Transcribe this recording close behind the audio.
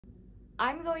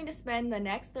I'm going to spend the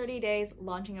next 30 days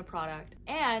launching a product,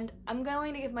 and I'm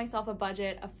going to give myself a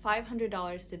budget of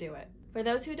 $500 to do it. For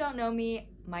those who don't know me,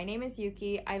 my name is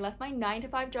Yuki. I left my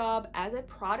 9-to-5 job as a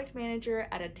product manager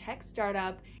at a tech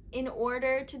startup in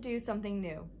order to do something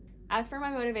new. As for my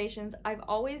motivations, I've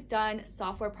always done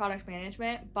software product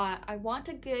management, but I want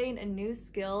to gain a new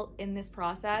skill in this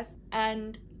process,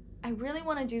 and I really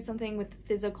want to do something with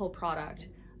physical product.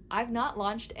 I've not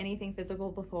launched anything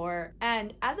physical before,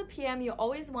 and as a PM, you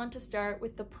always want to start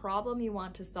with the problem you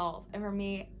want to solve. And for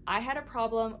me, I had a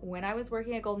problem when I was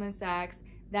working at Goldman Sachs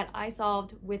that I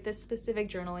solved with this specific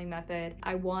journaling method.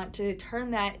 I want to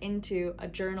turn that into a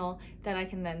journal that I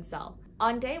can then sell.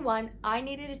 On day one, I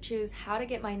needed to choose how to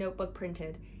get my notebook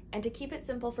printed, and to keep it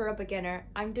simple for a beginner,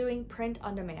 I'm doing print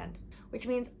on demand, which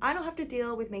means I don't have to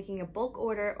deal with making a bulk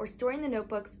order or storing the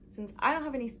notebooks since I don't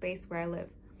have any space where I live.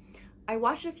 I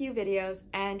watched a few videos,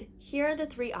 and here are the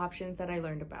 3 options that I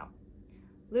learned about: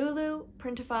 Lulu,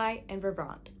 Printify, and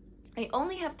Vervant. I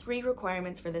only have 3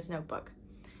 requirements for this notebook.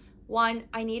 1,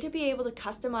 I need to be able to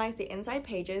customize the inside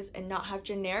pages and not have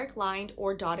generic lined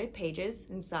or dotted pages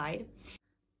inside.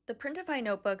 The Printify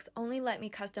notebooks only let me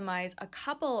customize a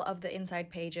couple of the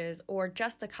inside pages or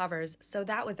just the covers, so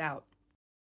that was out.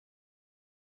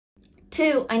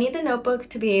 2, I need the notebook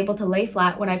to be able to lay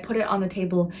flat when I put it on the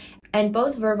table, and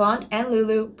both Vervant and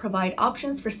Lulu provide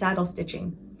options for saddle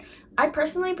stitching. I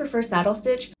personally prefer saddle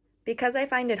stitch because I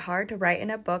find it hard to write in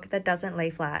a book that doesn't lay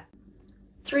flat.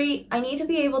 3, I need to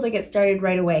be able to get started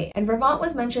right away, and Vervant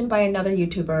was mentioned by another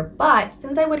YouTuber, but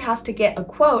since I would have to get a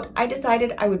quote, I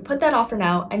decided I would put that off for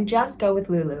now and just go with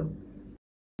Lulu.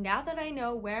 Now that I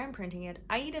know where I'm printing it,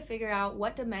 I need to figure out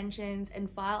what dimensions and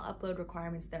file upload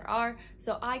requirements there are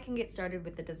so I can get started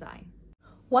with the design.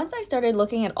 Once I started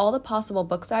looking at all the possible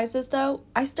book sizes though,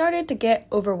 I started to get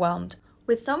overwhelmed.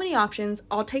 With so many options,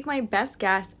 I'll take my best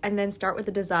guess and then start with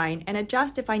the design and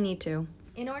adjust if I need to.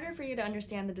 In order for you to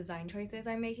understand the design choices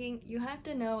I'm making, you have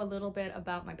to know a little bit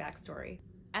about my backstory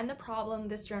and the problem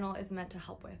this journal is meant to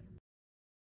help with.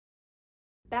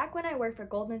 Back when I worked for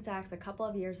Goldman Sachs a couple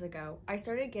of years ago, I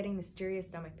started getting mysterious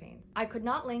stomach pains. I could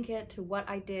not link it to what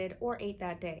I did or ate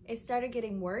that day. It started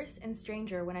getting worse and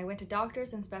stranger when I went to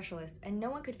doctors and specialists, and no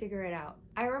one could figure it out.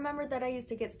 I remember that I used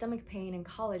to get stomach pain in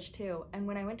college too, and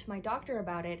when I went to my doctor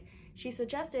about it, she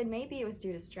suggested maybe it was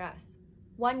due to stress.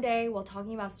 One day, while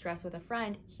talking about stress with a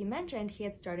friend, he mentioned he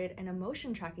had started an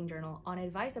emotion tracking journal on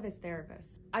advice of his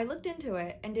therapist. I looked into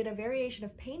it and did a variation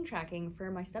of pain tracking for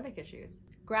my stomach issues.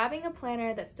 Grabbing a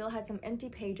planner that still had some empty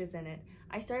pages in it,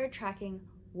 I started tracking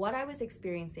what I was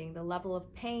experiencing, the level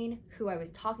of pain, who I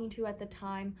was talking to at the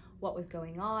time, what was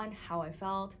going on, how I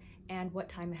felt, and what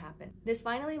time it happened. This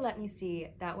finally let me see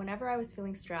that whenever I was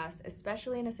feeling stressed,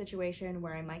 especially in a situation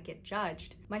where I might get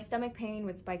judged, my stomach pain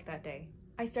would spike that day.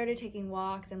 I started taking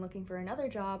walks and looking for another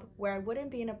job where I wouldn't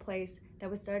be in a place that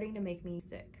was starting to make me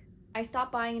sick. I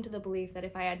stopped buying into the belief that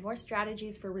if I had more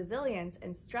strategies for resilience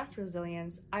and stress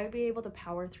resilience, I would be able to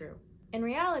power through. In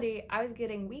reality, I was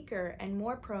getting weaker and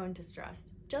more prone to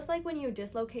stress. Just like when you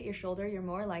dislocate your shoulder, you're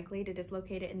more likely to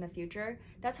dislocate it in the future,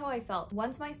 that's how I felt.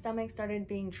 Once my stomach started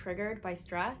being triggered by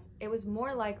stress, it was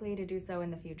more likely to do so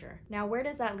in the future. Now, where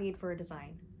does that lead for a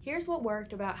design? Here's what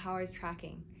worked about how I was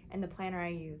tracking and the planner I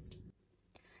used.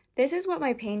 This is what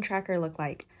my pain tracker looked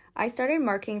like. I started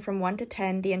marking from 1 to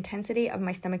 10 the intensity of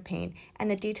my stomach pain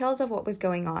and the details of what was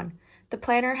going on. The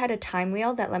planner had a time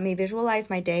wheel that let me visualize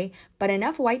my day, but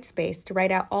enough white space to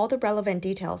write out all the relevant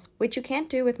details, which you can't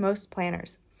do with most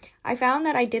planners. I found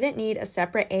that I didn't need a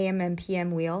separate AM and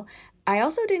PM wheel. I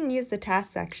also didn't use the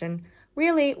task section.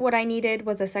 Really, what I needed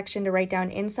was a section to write down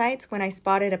insights when I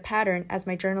spotted a pattern as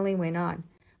my journaling went on.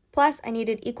 Plus, I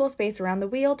needed equal space around the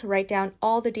wheel to write down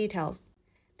all the details.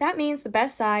 That means the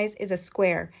best size is a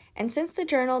square, and since the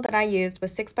journal that I used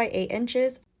was 6 by 8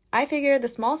 inches, I figured the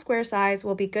small square size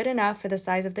will be good enough for the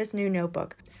size of this new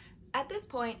notebook. At this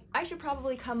point, I should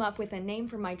probably come up with a name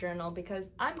for my journal because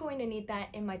I'm going to need that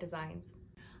in my designs.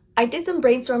 I did some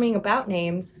brainstorming about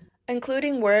names,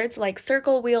 including words like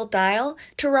circle, wheel, dial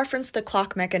to reference the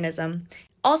clock mechanism.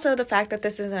 Also, the fact that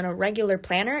this isn't a regular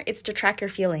planner, it's to track your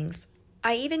feelings.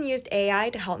 I even used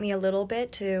AI to help me a little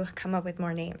bit to come up with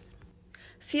more names.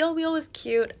 Feel wheel was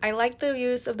cute. I like the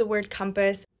use of the word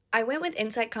compass. I went with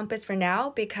Insight Compass for now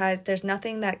because there's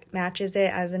nothing that matches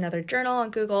it as another journal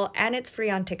on Google and it's free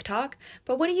on TikTok.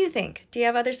 But what do you think? Do you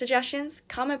have other suggestions?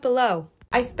 Comment below.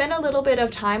 I spent a little bit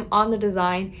of time on the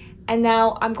design and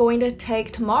now I'm going to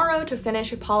take tomorrow to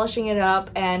finish polishing it up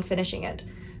and finishing it.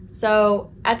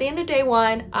 So at the end of day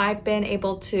one, I've been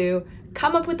able to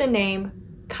come up with a name,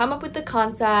 come up with the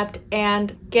concept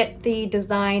and get the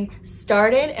design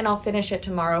started, and I'll finish it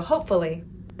tomorrow, hopefully.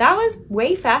 That was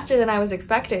way faster than I was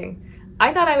expecting.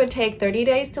 I thought I would take 30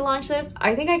 days to launch this.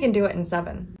 I think I can do it in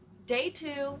 7. Day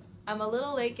 2, I'm a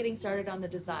little late getting started on the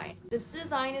design. This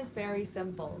design is very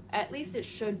simple, at least it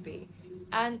should be.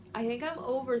 And I think I'm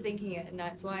overthinking it, and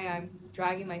that's why I'm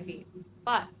dragging my feet.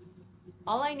 But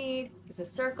all I need is a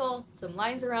circle, some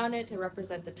lines around it to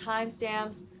represent the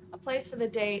timestamps, a place for the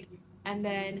date, and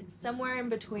then somewhere in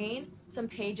between, some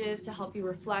pages to help you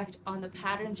reflect on the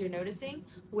patterns you're noticing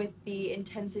with the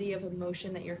intensity of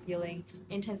emotion that you're feeling,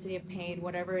 intensity of pain,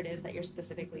 whatever it is that you're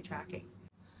specifically tracking.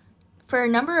 For a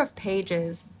number of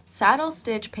pages, saddle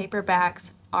stitch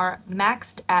paperbacks are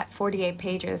maxed at 48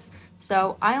 pages,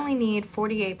 so I only need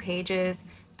 48 pages,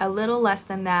 a little less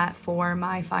than that for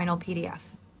my final PDF.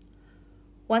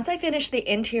 Once I finished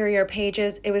the interior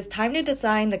pages, it was time to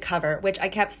design the cover, which I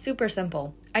kept super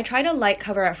simple. I tried a light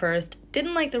cover at first,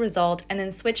 didn't like the result, and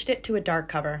then switched it to a dark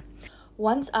cover.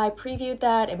 Once I previewed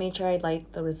that and made sure I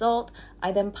liked the result,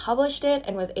 I then published it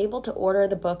and was able to order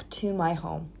the book to my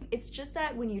home. It's just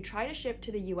that when you try to ship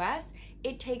to the US,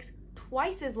 it takes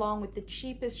twice as long with the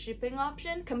cheapest shipping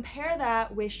option. Compare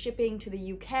that with shipping to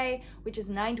the UK, which is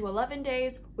 9 to 11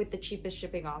 days with the cheapest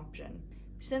shipping option.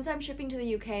 Since I'm shipping to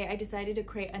the UK, I decided to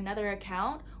create another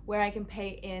account where I can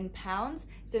pay in pounds,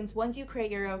 since once you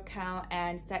create your account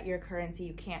and set your currency,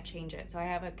 you can't change it. So I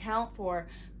have an account for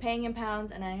paying in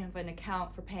pounds and I have an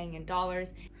account for paying in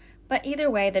dollars. But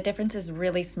either way, the difference is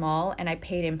really small, and I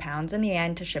paid in pounds in the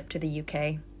end to ship to the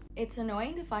UK. It's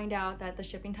annoying to find out that the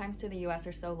shipping times to the US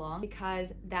are so long,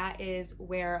 because that is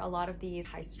where a lot of these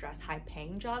high stress, high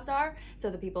paying jobs are.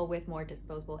 So the people with more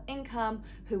disposable income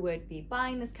who would be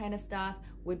buying this kind of stuff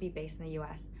would be based in the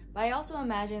US. But I also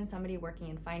imagine somebody working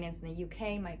in finance in the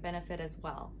UK might benefit as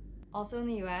well. Also in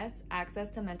the US, access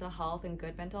to mental health and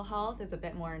good mental health is a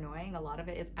bit more annoying. A lot of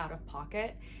it is out of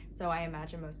pocket. So I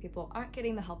imagine most people aren't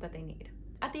getting the help that they need.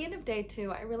 At the end of day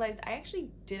 2, I realized I actually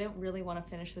didn't really want to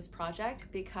finish this project,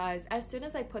 because as soon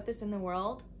as I put this in the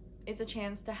world, it's a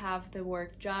chance to have the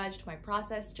work judged, my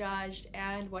process judged,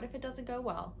 and what if it doesn't go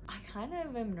well? I kind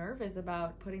of am nervous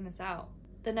about putting this out.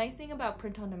 The nice thing about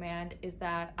print on demand is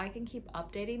that I can keep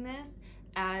updating this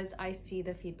as I see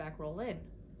the feedback roll in,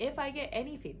 if I get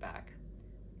any feedback.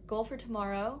 Goal for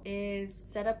tomorrow is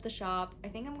set up the shop. I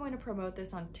think I'm going to promote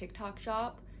this on TikTok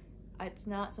Shop. It's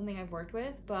not something I've worked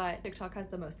with, but TikTok has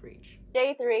the most reach.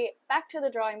 Day 3, back to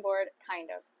the drawing board, kind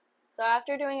of. So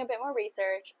after doing a bit more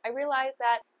research, I realized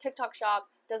that TikTok Shop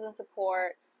doesn't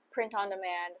support print on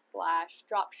demand /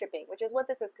 drop shipping, which is what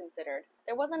this is considered.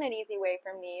 There wasn't an easy way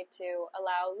for me to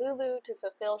allow Lulu to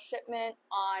fulfill shipment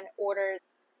on orders.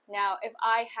 Now, if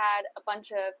I had a bunch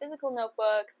of physical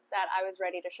notebooks that I was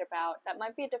ready to ship out, that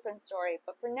might be a different story,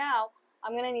 but for now,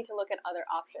 I'm going to need to look at other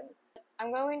options.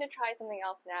 I'm going to try something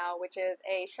else now, which is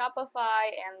a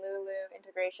Shopify and Lulu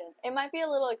integration. It might be a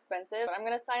little expensive, but I'm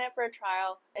going to sign up for a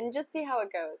trial and just see how it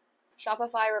goes.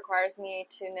 Shopify requires me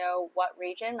to know what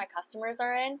region my customers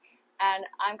are in, and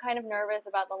I'm kind of nervous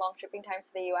about the long shipping times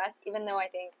to the US, even though I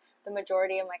think the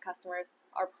majority of my customers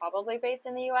are probably based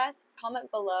in the US. Comment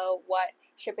below what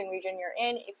shipping region you're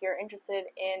in if you're interested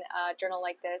in a journal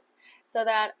like this, so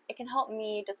that it can help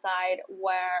me decide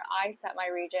where I set my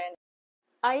region.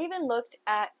 I even looked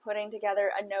at putting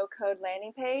together a no-code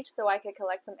landing page so I could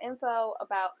collect some info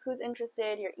about who's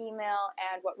interested, your email,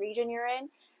 and what region you're in.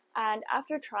 And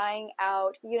after trying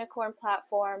out Unicorn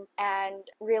platform and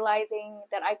realizing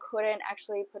that I couldn't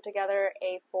actually put together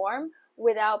a form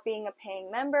without being a paying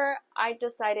member, I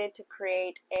decided to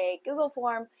create a Google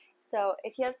form. So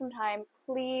if you have some time,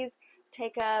 please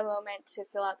take a moment to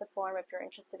fill out the form if you're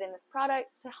interested in this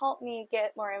product, to help me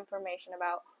get more information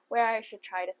about where I should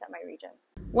try to set my region.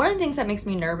 One of the things that makes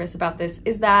me nervous about this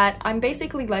is that I'm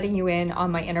basically letting you in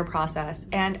on my inner process.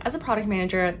 And as a product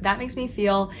manager, that makes me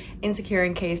feel insecure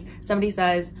in case somebody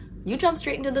says, you jump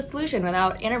straight into the solution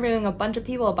without interviewing a bunch of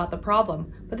people about the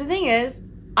problem. But the thing is,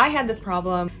 I had this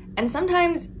problem, and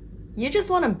sometimes you just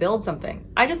want to build something.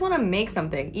 I just want to make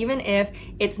something, even if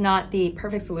it's not the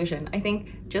perfect solution. I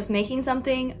think just making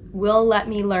something will let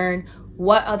me learn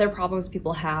what other problems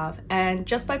people have. And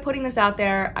just by putting this out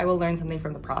there, I will learn something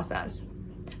from the process.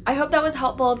 I hope that was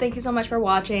helpful. Thank you so much for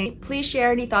watching. Please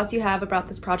share any thoughts you have about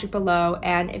this project below.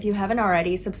 And if you haven't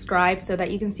already, subscribe so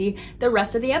that you can see the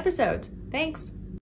rest of the episodes. Thanks.